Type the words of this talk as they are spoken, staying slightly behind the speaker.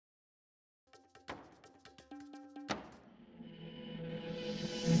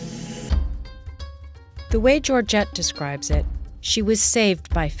The way Georgette describes it, she was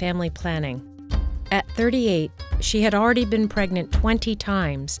saved by family planning. At 38, she had already been pregnant 20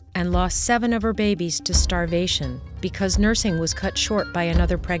 times and lost 7 of her babies to starvation because nursing was cut short by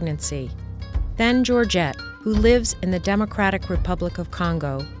another pregnancy. Then Georgette, who lives in the Democratic Republic of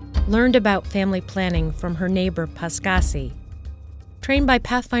Congo, learned about family planning from her neighbor Paskasi. Trained by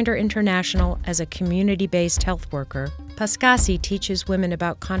Pathfinder International as a community-based health worker, Paskasi teaches women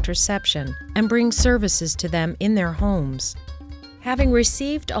about contraception and brings services to them in their homes. Having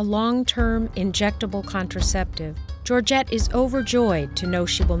received a long-term injectable contraceptive, Georgette is overjoyed to know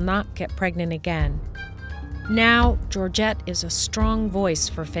she will not get pregnant again. Now, Georgette is a strong voice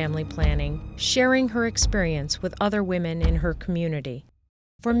for family planning, sharing her experience with other women in her community.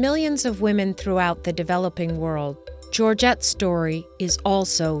 For millions of women throughout the developing world, Georgette's story is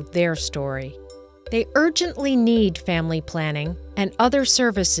also their story. They urgently need family planning and other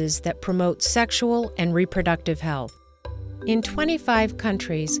services that promote sexual and reproductive health. In 25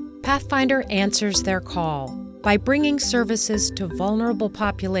 countries, Pathfinder answers their call by bringing services to vulnerable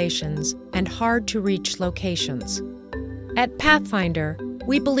populations and hard-to-reach locations. At Pathfinder,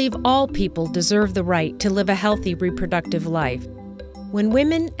 we believe all people deserve the right to live a healthy reproductive life. When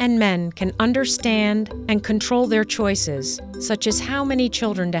women and men can understand and control their choices, such as how many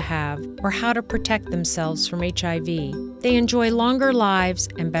children to have or how to protect themselves from HIV, they enjoy longer lives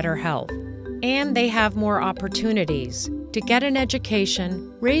and better health. And they have more opportunities to get an education,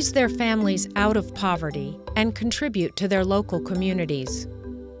 raise their families out of poverty, and contribute to their local communities.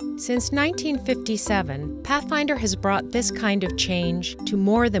 Since 1957, Pathfinder has brought this kind of change to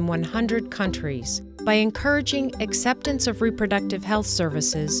more than 100 countries by encouraging acceptance of reproductive health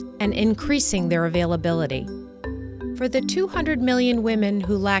services and increasing their availability. For the 200 million women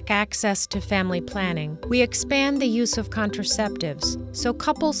who lack access to family planning, we expand the use of contraceptives so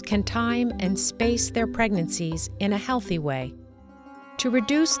couples can time and space their pregnancies in a healthy way. To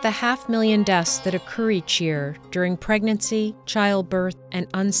reduce the 500,000 deaths that occur each year during pregnancy, childbirth, and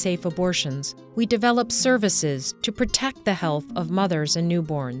unsafe abortions, we develop services to protect the health of mothers and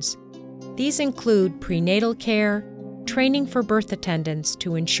newborns. These include prenatal care, training for birth attendants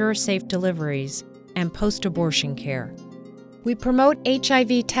to ensure safe deliveries, and post-abortion care. We promote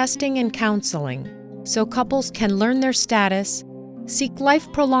HIV testing and counseling so couples can learn their status, seek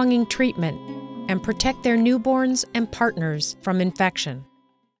life-prolonging treatment, and protect their newborns and partners from infection.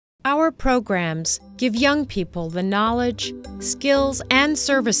 Our programs give young people the knowledge, skills, and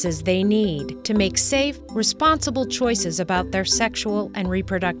services they need to make safe, responsible choices about their sexual and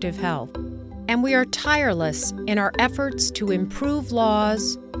reproductive health. And we are tireless in our efforts to improve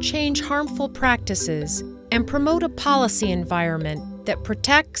laws, change harmful practices, and promote a policy environment that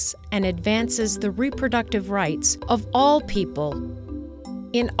protects and advances the reproductive rights of all people.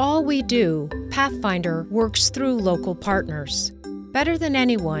 In all we do, Pathfinder works through local partners. Better than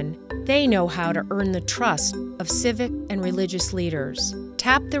anyone, they know how to earn the trust of civic and religious leaders,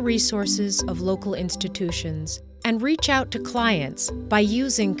 tap the resources of local institutions, and reach out to clients by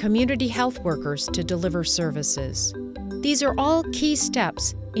using community health workers to deliver services. These are all key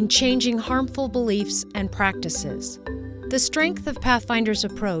steps in changing harmful beliefs and practices. The strength of Pathfinder's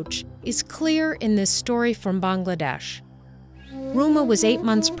approach is clear in this story from Bangladesh. Ruma was 8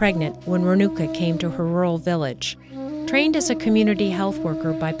 months pregnant when Renuka came to her rural village. Trained as a community health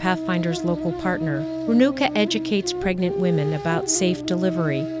worker by Pathfinder's local partner, Renuka educates pregnant women about safe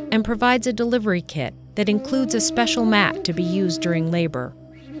delivery and provides a delivery kit that includes a special mat to be used during labor.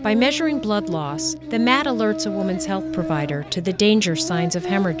 By measuring blood loss, the mat alerts a woman's health provider to the danger signs of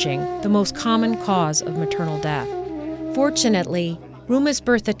hemorrhaging, the most common cause of maternal death. Fortunately, Ruma's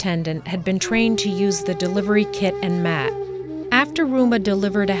birth attendant had been trained to use the delivery kit and mat. After Ruma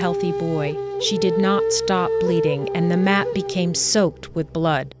delivered a healthy boy, she did not stop bleeding and the mat became soaked with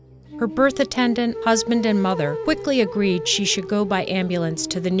blood. Her birth attendant, husband, and mother quickly agreed she should go by ambulance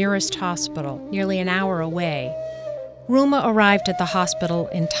to the nearest hospital, nearly an hour away. Ruma arrived at the hospital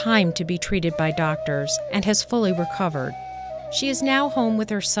in time to be treated by doctors and has fully recovered. She is now home with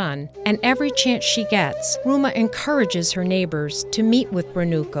her son, and every chance she gets, Ruma encourages her neighbors to meet with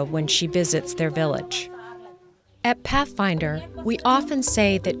Renuka when she visits their village. At Pathfinder, we often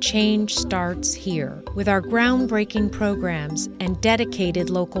say that change starts here, with our groundbreaking programs and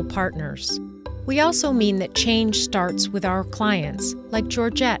dedicated local partners. We also mean that change starts with our clients, like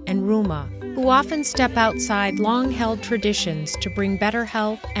Georgette and Ruma, who often step outside long-held traditions to bring better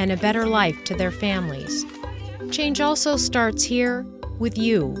health and a better life to their families. Change also starts here with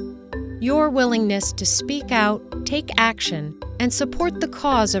you. Your willingness to speak out, take action, and support the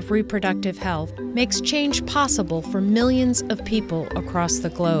cause of reproductive health makes change possible for millions of people across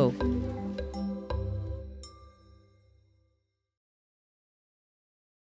the globe.